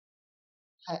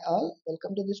Hi all,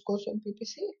 welcome to this course on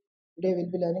PPC. Today we'll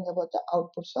be learning about the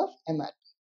outputs of MRP.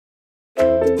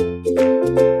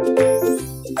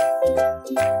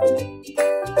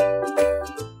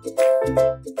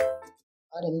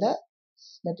 Or in the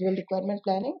material requirement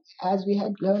planning, as we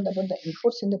had learned about the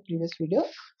inputs in the previous video,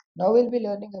 now we'll be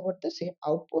learning about the same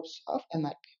outputs of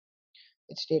MRP.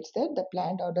 It states that the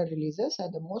planned order releases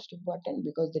are the most important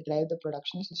because they drive the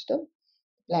production system.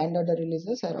 Planned order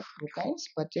releases are of two kinds: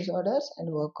 purchase orders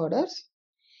and work orders.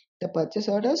 The purchase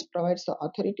orders provides the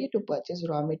authority to purchase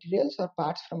raw materials or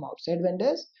parts from outside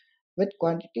vendors with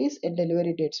quantities and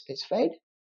delivery dates specified.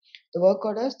 The work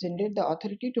orders generate the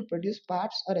authority to produce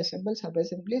parts or assemble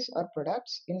subassemblies or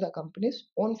products in the company's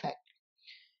own factory.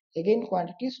 Again,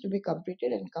 quantities to be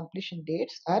completed and completion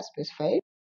dates are specified.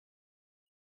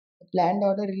 The planned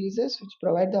order releases, which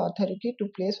provide the authority to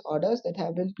place orders that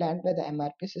have been planned by the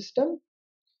MRP system.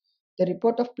 The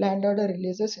report of planned order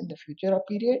releases in the future of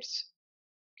periods.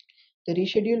 The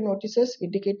reschedule notices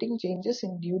indicating changes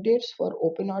in due dates for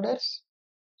open orders.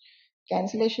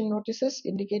 Cancellation notices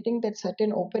indicating that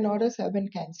certain open orders have been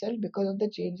cancelled because of the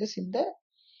changes in the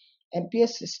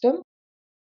MPS system.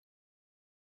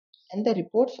 And the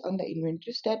reports on the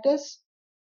inventory status,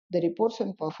 the reports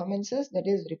on performances, that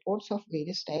is reports of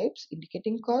various types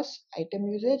indicating costs, item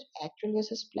usage, actual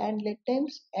versus planned lead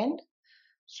times, and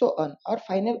so on. Our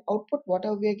final output,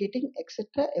 whatever we are getting,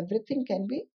 etc., everything can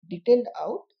be detailed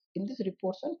out in these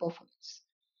reports on performance,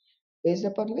 based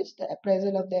upon which the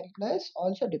appraisal of the employees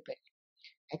also depend.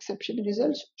 Exception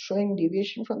results showing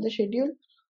deviation from the schedule,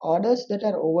 orders that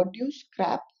are overdue,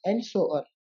 scrap, and so on.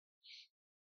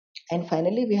 And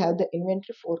finally, we have the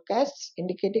inventory forecasts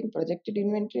indicating projected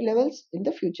inventory levels in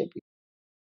the future period.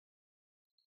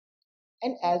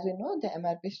 And as we know, the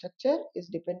MRP structure is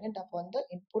dependent upon the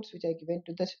inputs which are given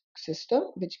to the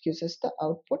system, which gives us the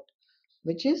output,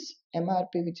 which is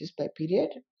MRP, which is by period,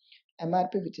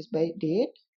 MRP, which is by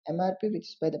date, MRP, which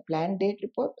is by the planned date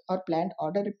report or planned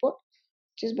order report,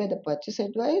 which is by the purchase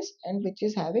advice, and which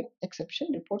is having exception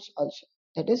reports also.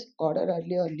 That is, order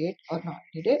early or late or not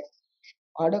needed,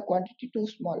 order quantity too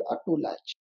small or too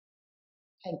large.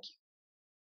 Thank you.